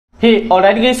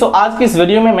Alright guys, तो आज की इस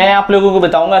वीडियो में मैं आप लोगों को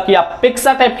बताऊंगा कि आप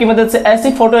पिक्सआर्ट ऐप की मदद से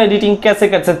ऐसी फोटो एडिटिंग कैसे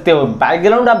कर सकते हो।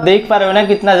 बैकग्राउंड आप देख पा रहे हो ना,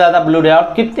 कितना ज्यादा ब्लूर है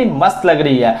और कितनी मस्त लग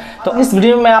रही है। तो इस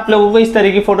वीडियो में मैं आप लोगों को इस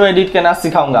तरह की फोटो एडिट करना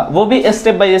सिखाऊंगा, वो भी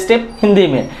स्टेप बाय स्टेप हिंदी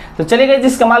में। तो चलिए गाइस,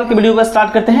 इस कमाल की वीडियो को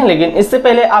स्टार्ट करते हैं। लेकिन इससे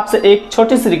पहले आपसे एक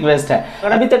छोटी सी रिक्वेस्ट है,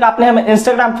 अगर अभी तक आपने हमें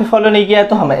इंस्टाग्राम पे फॉलो नहीं किया है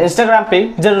तो हमें इंस्टाग्राम पे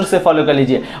जरूर से फॉलो कर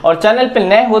लीजिए, और चैनल पे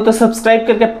नए हो तो सब्सक्राइब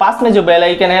करके पास में जो बेल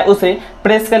आइकन है उसे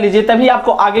प्रेस कर लीजिए, तभी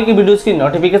आपको आगे की वीडियोस की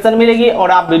नोटिफिकेशन मिलेगी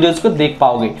और आप वीडियोस को देख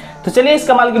पाओगे। तो चलिए इस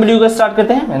कमाल की वीडियो को स्टार्ट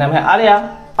करते हैं। मेरा नाम है आर्या,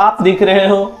 आप देख रहे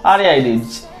हो आर्या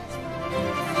एडिट्स।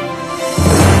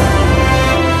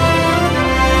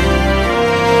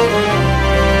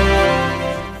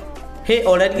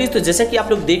 ऑलराइट गाइस, तो जैसा कि आप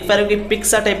लोग देख पा रहे हो कि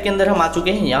पिक्सआर्ट ऐप के अंदर हम आ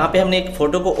चुके हैं। यहाँ पे हमने एक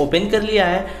फोटो को ओपन कर लिया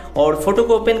है, और फोटो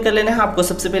को ओपन कर लेना है आपको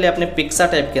सबसे पहले अपने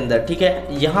पिक्सआर्ट ऐप के अंदर। ठीक है,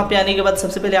 यहाँ पे आने के बाद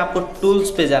सबसे पहले आपको टूल्स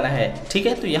पे जाना है। ठीक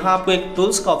है, तो यहाँ आपको एक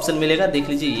टूल्स का ऑप्शन मिलेगा, देख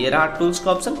लीजिए ये रहा टूल्स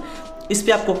का ऑप्शन, इस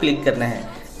पर आपको क्लिक करना है।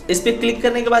 इस पर क्लिक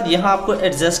करने के बाद यहाँ आपको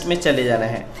एडजस्ट में चले जाना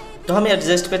है, तो हम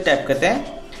एडजस्ट पे टैप करते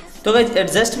हैं। तो गाइस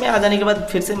एडजस्ट में आ जाने के बाद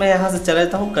फिर से मैं यहाँ से चला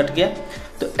जाता हूँ, कट गया।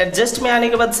 तो एडजस्ट में आने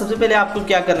के बाद सबसे पहले आपको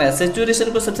क्या करना है, सैचुरेशन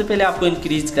को सबसे पहले आपको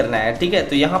इंक्रीज करना है। ठीक है,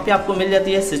 तो यहाँ पे आपको मिल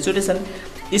जाती है सैचुरेशन,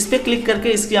 इस पर क्लिक करके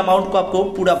इसकी अमाउंट को आपको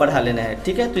पूरा बढ़ा लेना है।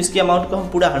 ठीक है, तो इसकी अमाउंट को हम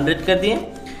पूरा 100 कर दिए।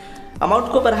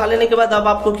 अमाउंट को बढ़ा लेने के बाद अब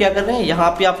आपको क्या करना है, यहाँ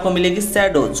पे आपको मिलेगी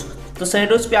शैडोज, तो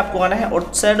शैडोज पे आपको आना है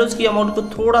और शैडोज की अमाउंट को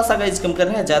थोड़ा सा गाइस कम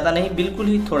करना है, ज़्यादा नहीं, बिल्कुल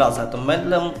ही थोड़ा सा। तो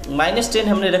मतलब -10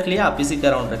 हमने रख लिया, आप इसी का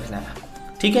राउंड रखना है।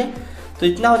 ठीक है, तो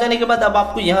इतना हो जाने के बाद अब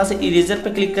आपको यहाँ से इरेजर पे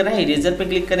क्लिक करना है। इरेजर पे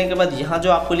क्लिक करने के बाद यहाँ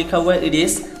जो आपको लिखा हुआ है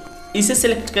इरेज, इसे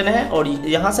सिलेक्ट करना है और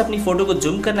यहाँ से अपनी फ़ोटो को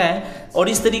जूम करना है और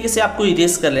इस तरीके से आपको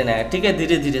इरेज कर लेना है। ठीक है,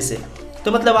 धीरे धीरे से।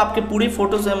 तो मतलब आपके पूरी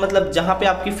फोटो से मतलब जहाँ पे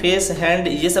आपकी फेस, हैंड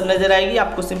ये सब नज़र आएगी,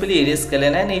 आपको सिंपली इरेज कर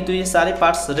लेना है, नहीं तो ये सारे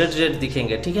पार्ट्स रेड रेड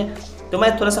दिखेंगे। ठीक है, तो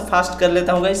मैं थोड़ा सा फास्ट कर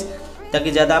लेता हूँ गाइस,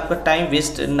 ताकि ज़्यादा आपका टाइम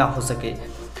वेस्ट ना हो सके।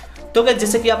 तो गाइस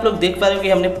जैसे कि आप लोग देख पा रहे हो कि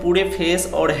हमने पूरे फेस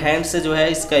और हैंड से जो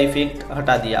है इसका इफेक्ट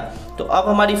हटा दिया। तो अब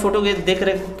हमारी फोटो देख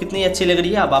रहे हो कितनी अच्छी लग रही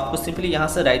है। अब आपको सिंपली यहाँ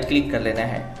से राइट क्लिक कर लेना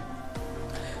है।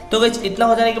 तो गाइस इतना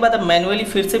हो जाने के बाद अब मैन्युअली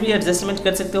फिर से भी एडजस्टमेंट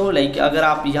कर सकते हो। लाइक अगर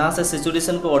आप यहाँ से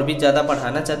सैचुरेशन को और भी ज़्यादा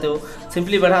बढ़ाना चाहते हो,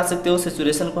 सिंपली बढ़ा सकते हो।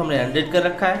 सैचुरेशन को हमने 100 कर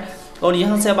रखा है और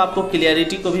यहाँ से अब आपको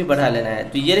क्लियरिटी को भी बढ़ा लेना है।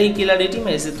 तो ये रही क्लियरिटी,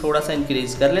 मैं इसे थोड़ा सा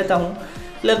इंक्रीज कर लेता हूँ,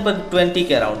 लगभग 20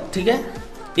 के अराउंड। ठीक है,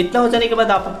 इतना हो जाने के बाद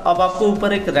अब आपको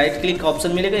ऊपर एक राइट क्लिक का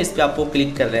ऑप्शन मिलेगा, इस पर आपको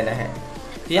क्लिक कर लेना है।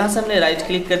 तो यहाँ से हमने राइट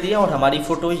क्लिक कर दिया और हमारी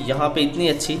फ़ोटो यहाँ पे इतनी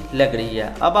अच्छी लग रही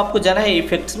है। अब आपको जाना है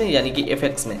इफेक्ट्स में, यानी कि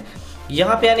इफेक्ट्स में।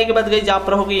 यहाँ पे आने के बाद गाइस आप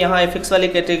रहोगे यहाँ इफेक्ट्स वाले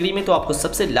कैटेगरी में, तो आपको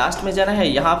सबसे लास्ट में जाना है।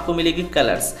 यहाँ आपको मिलेगी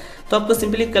कलर्स, तो आपको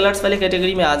सिंपली कलर्स वाले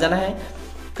कैटेगरी में आ जाना है।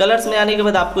 कलर्स में आने के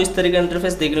बाद आपको इस तरह का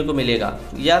इंटरफेस देखने को मिलेगा।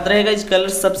 याद रहेगा इस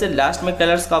कलर्स सबसे लास्ट में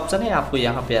कलर्स का ऑप्शन है, आपको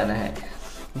यहाँ पे आना है।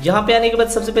 यहाँ पे आने के बाद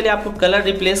सबसे पहले आपको कलर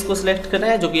रिप्लेस को सिलेक्ट करना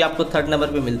है, जो कि आपको 3rd नंबर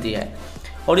पे मिलती है।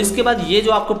 और इसके बाद ये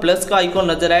जो आपको प्लस का आइकॉन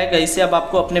नजर आएगा, इसे अब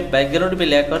आपको अपने बैकग्राउंड पे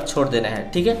लेकर छोड़ देना है।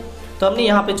 ठीक है, तो हमने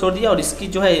यहाँ पे छोड़ दिया और इसकी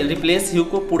जो है रिप्लेस ह्यू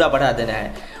को पूरा बढ़ा देना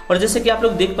है। और जैसे कि आप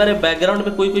लोग देख पा रहे हैं बैकग्राउंड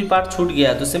में कोई पार्ट छूट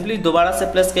गया, तो सिंपली दोबारा से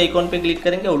प्लस के आइकॉन पे क्लिक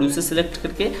करेंगे और उसे सिलेक्ट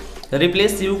करके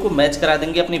रिप्लेस ह्यू को मैच करा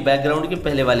देंगे अपनी बैकग्राउंड के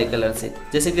पहले वाले कलर से।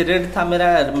 जैसे कि रेड था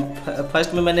मेरा,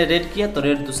 फर्स्ट में मैंने रेड किया तो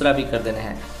रेड दूसरा भी कर देना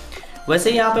है। वैसे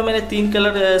ही यहाँ पे मैंने 3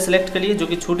 कलर सेलेक्ट कर लिए जो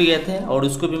कि छूट गए थे, और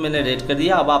उसको भी मैंने रेड कर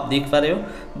दिया। अब आप देख पा रहे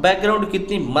हो बैकग्राउंड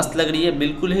कितनी मस्त लग रही है,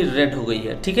 बिल्कुल ही रेड हो गई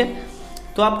है। ठीक है,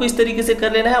 तो आपको इस तरीके से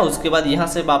कर लेना है। उसके बाद यहाँ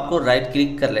से आपको राइट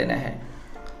क्लिक कर लेना है।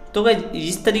 तो गाइस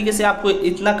इस तरीके से आपको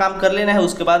इतना काम कर लेना है।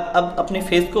 उसके बाद अब अपने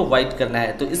फेस को वाइट करना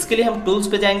है, तो इसके लिए हम टूल्स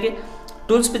पे जाएंगे।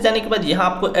 टूल्स पे जाने के बाद यहाँ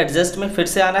आपको एडजस्ट में फिर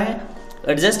से आना है।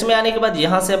 एडजस्ट में आने के बाद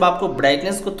यहाँ से अब आपको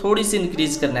ब्राइटनेस को थोड़ी सी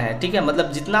इंक्रीज करना है। ठीक है,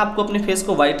 मतलब जितना आपको अपने फेस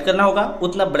को वाइट करना होगा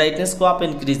उतना ब्राइटनेस को आप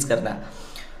इंक्रीज करना है।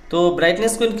 तो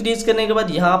ब्राइटनेस को इंक्रीज करने के बाद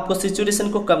यहाँ आपको सैचुरेशन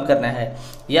को कम करना है।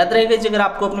 याद रहेगा कि अगर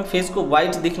आपको अपने फेस को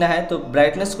वाइट दिखना है तो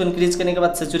ब्राइटनेस को इंक्रीज करने के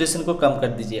बाद सैचुरेशन को कम कर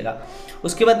दीजिएगा।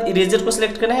 उसके बाद इरेजर को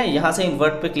सिलेक्ट करना है, यहाँ से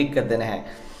इन्वर्ट पे क्लिक कर देना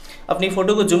है। अपनी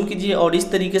फ़ोटो को जूम कीजिए और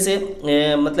इस तरीके से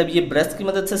मतलब ये ब्रश की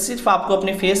मदद से सिर्फ आपको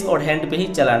अपने फेस और हैंड पे ही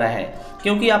चलाना है,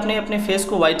 क्योंकि आपने अपने फेस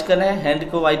को वाइट करना है, हैंड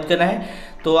को वाइट करना है,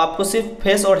 तो आपको सिर्फ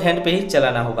फेस और हैंड पे ही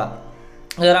चलाना होगा।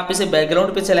 अगर आप इसे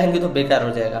बैकग्राउंड पे चलाएंगे तो बेकार हो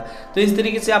जाएगा। तो इस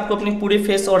तरीके से आपको अपनी पूरे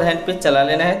फेस और हैंड पे चला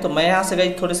लेना है। तो मैं यहाँ से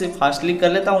गाइस थोड़े से फास्टली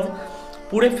कर लेता हूँ,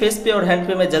 पूरे फेस पे और हैंड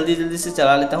पे मैं जल्दी से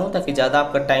चला लेता हूँ, ताकि ज़्यादा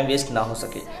आपका टाइम वेस्ट ना हो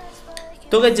सके।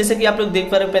 तो गाइस जैसे कि आप लोग देख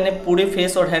पा रहे हो, मैंने पूरे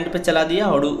फेस और हैंड पे चला दिया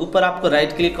और ऊपर आपको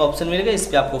राइट क्लिक का ऑप्शन मिलेगा, इस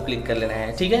पर आपको क्लिक कर लेना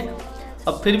है। ठीक है,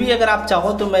 अब फिर भी अगर आप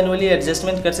चाहो तो मैनुअली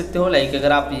एडजस्टमेंट कर सकते हो। लाइक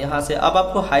अगर आप यहाँ से अब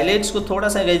आपको हाईलाइट्स को थोड़ा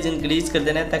सा गाइस इंक्रीज कर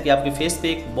देना है, ताकि आपके फेस पे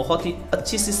एक बहुत ही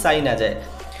अच्छी सी साइन आ जाए।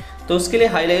 तो उसके लिए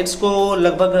हाईलाइट्स को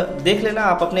लगभग देख लेना,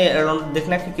 आप अपने अराउंड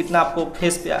देखना कि कितना आपको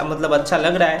फेस पे मतलब अच्छा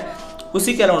लग रहा है।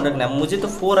 उसी के अराउंड रखना है। मुझे तो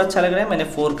 4 अच्छा लग रहा है, मैंने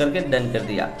 4 करके डन कर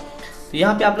दिया। तो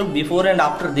यहाँ पे आप लोग बिफोर एंड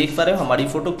आफ्टर देख पा रहे हो हमारी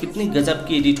फ़ोटो कितनी गजब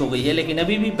की एडिट हो गई है, लेकिन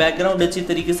अभी भी बैकग्राउंड अच्छी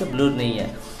तरीके से ब्लर नहीं है।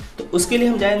 तो उसके लिए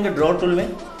हम जाएंगे ड्रॉ टूल में।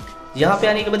 यहाँ पे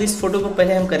आने के बाद इस फोटो को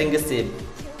पहले हम करेंगे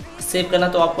सेव करना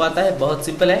तो आपको आता है, बहुत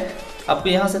सिंपल है। आपको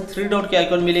यहाँ से 3 डॉट की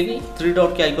आइकॉन मिलेगी, 3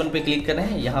 डॉट के आइकॉन पे क्लिक करना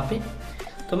है यहाँ पे।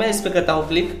 तो मैं इस पर करता हूँ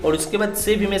क्लिक, और उसके बाद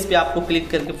सेव इमेज पे आपको क्लिक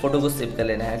करके फ़ोटो को सेव कर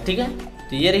लेना है, ठीक है।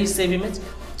 तो ये रही सेव इमेज,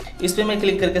 इस पर मैं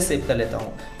क्लिक करके सेव कर लेता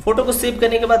हूँ। फोटो को सेव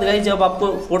करने के बाद गाइस जब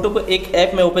आपको फोटो को एक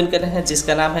ऐप में ओपन करना है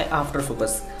जिसका नाम है आफ्टर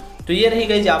फोकस। तो ये रही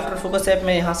गाइस आफ्टर फोकस ऐप,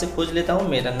 मैं यहाँ से खोज लेता हूँ।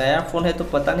 मेरा नया फ़ोन है तो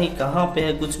पता नहीं कहाँ पे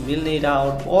है, कुछ मिल नहीं रहा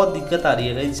और बहुत दिक्कत आ रही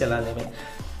है गाइस चलाने में।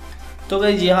 तो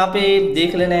गाइस यहाँ पे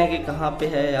देख लेना है कि कहाँ पे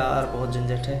है यार, बहुत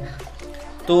झंझट है।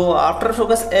 तो आफ्टर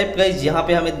फोकस ऐप गाइस यहाँ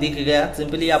पे हमें दिख गया।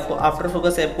 सिंपली आपको आफ्टर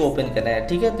फोकस ऐप को ओपन करना है,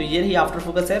 ठीक है। तो ये रही आफ्टर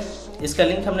फोकस ऐप, इसका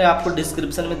लिंक हमने आपको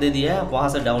डिस्क्रिप्शन में दे दिया है, आप वहाँ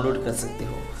से डाउनलोड कर सकते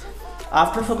हो।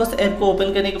 आफ्टर फोकस ऐप को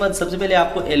ओपन करने के बाद सबसे पहले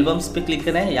आपको एल्बम्स पे क्लिक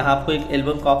करना है। यहाँ आपको एक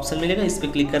एल्बम का ऑप्शन मिलेगा, इस पर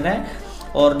क्लिक करना है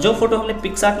और जो फोटो हमने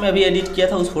PicsArt में अभी एडिट किया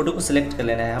था उस फोटो को सिलेक्ट कर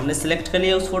लेना है। हमने सिलेक्ट कर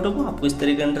लिया उस फोटो को, आपको इस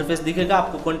तरीके का इंटरफेस दिखेगा।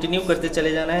 आपको कंटिन्यू करते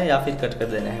चले जाना है या फिर कट कर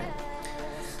देना है।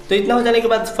 तो इतना हो जाने के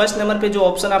बाद फर्स्ट नंबर पे जो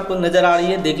ऑप्शन आपको नज़र आ रही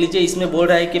है देख लीजिए, इसमें बोल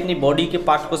रहा है कि अपनी बॉडी के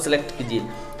पार्ट को सिलेक्ट कीजिए।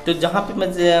 तो जहाँ पे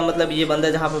मैं मतलब ये बंदा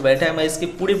जहाँ पे बैठा है मैं इसकी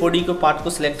पूरी बॉडी को पार्ट को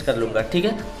सिलेक्ट कर लूँगा, ठीक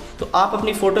है। तो आप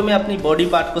अपनी फ़ोटो में अपनी बॉडी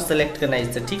पार्ट को सिलेक्ट करना है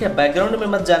इससे, ठीक है। बैकग्राउंड में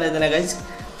मत जाने देना गाइस।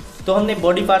 तो हमने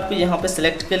बॉडी पार्ट को यहाँ पे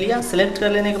सिलेक्ट कर लिया। सिलेक्ट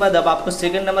कर लेने के बाद अब आपको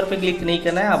सेकंड नंबर पे क्लिक नहीं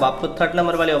करना है, अब आपको थर्ड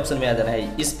नंबर वाले ऑप्शन में आ जाना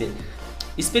है।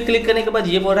 इस पे क्लिक करने के बाद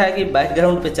ये बोल रहा है कि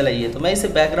बैकग्राउंड पे चलाइए, तो मैं इसे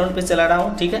बैकग्राउंड पे चला रहा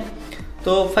हूँ, ठीक है।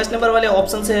 तो फर्स्ट नंबर वाले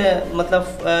ऑप्शन से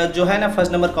मतलब जो है ना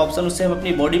फर्स्ट नंबर का ऑप्शन, उससे हम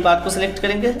अपनी बॉडी पार्ट को सिलेक्ट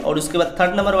करेंगे और उसके बाद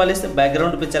थर्ड नंबर वाले से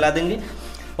बैकग्राउंड पे चला देंगे।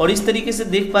 और इस तरीके से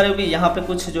देख पा रहे हो कि यहाँ पे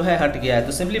कुछ जो है हट गया है।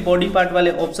 तो सिंपली बॉडी पार्ट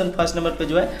वाले ऑप्शन फर्स्ट नंबर पे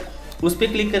जो है उस पर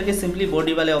क्लिक करके सिंपली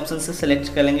बॉडी वाले ऑप्शन से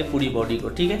सेलेक्ट कर लेंगे पूरी बॉडी को,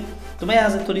 ठीक है। तो मैं यहाँ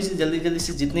से थोड़ी सी जल्दी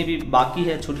से जितनी भी बाकी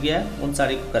है छूट गया है उन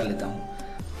सारे को कर लेता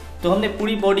हूँ। तो हमने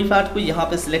पूरी बॉडी पार्ट को यहाँ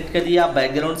पे सिलेक्ट कर दिया,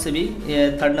 बैकग्राउंड से भी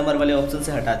थर्ड नंबर वाले ऑप्शन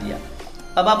से हटा दिया।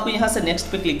 अब आपको यहाँ से नेक्स्ट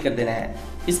पे क्लिक कर देना है।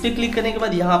 इस पर क्लिक करने के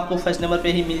बाद यहाँ आपको फर्स्ट नंबर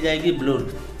पे ही मिल जाएगी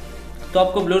ब्लर। तो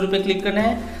आपको ब्लर पे क्लिक करना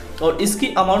है और इसकी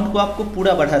अमाउंट को आपको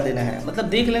पूरा बढ़ा देना है, मतलब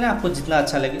देख लेना आपको जितना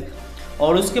अच्छा लगे।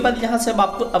 और उसके बाद यहाँ से अब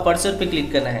आपको अपर्चर पे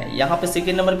क्लिक करना है। यहाँ पे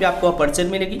सेकेंड नंबर पे आपको अपर्चर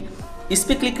मिलेगी। इस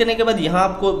पर क्लिक करने के बाद यहाँ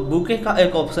आपको बुके का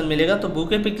एक ऑप्शन मिलेगा, तो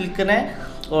बुके पे क्लिक करना है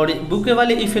और बुके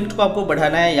वाले इफेक्ट को आपको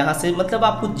बढ़ाना है यहाँ से, मतलब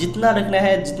आपको जितना रखना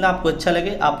है, जितना आपको अच्छा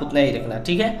लगे आप उतना ही रखना,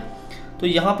 ठीक है। तो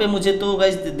यहाँ पे मुझे तो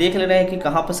गाइस देख लेना है कि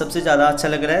कहाँ पे सबसे ज़्यादा अच्छा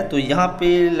लग रहा है। तो यहाँ पे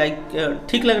लाइक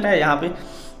ठीक लग रहा है यहाँ पे।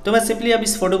 तो मैं सिंपली अब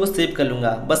इस फोटो को सेव कर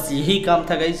लूँगा, बस यही काम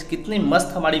था गाइस। कितनी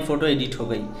मस्त हमारी फ़ोटो एडिट हो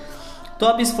गई। तो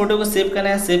अब इस फोटो को सेव करना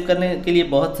है। सेव करने के लिए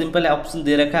बहुत सिंपल है, ऑप्शन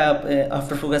दे रखा है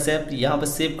आफ्टर फोकस ऐप, यहाँ पे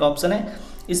सेव का ऑप्शन है,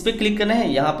 इस पर क्लिक करना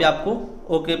है। यहाँ पे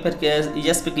आपको ओके फिर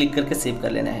यस पे क्लिक करके सेव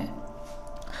कर लेना है।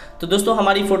 तो दोस्तों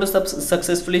हमारी फ़ोटो सब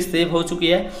सक्सेसफुली सेव हो चुकी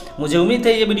है। मुझे उम्मीद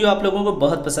है ये वीडियो आप लोगों को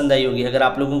बहुत पसंद आई होगी। अगर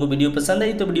आप लोगों को वीडियो पसंद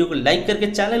आई तो वीडियो को लाइक करके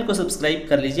चैनल को सब्सक्राइब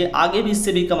कर लीजिए, आगे भी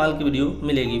इससे भी कमाल की वीडियो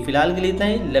मिलेगी। फिलहाल के लिए इतना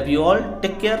ही। Love you all,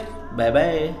 take care, bye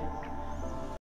bye.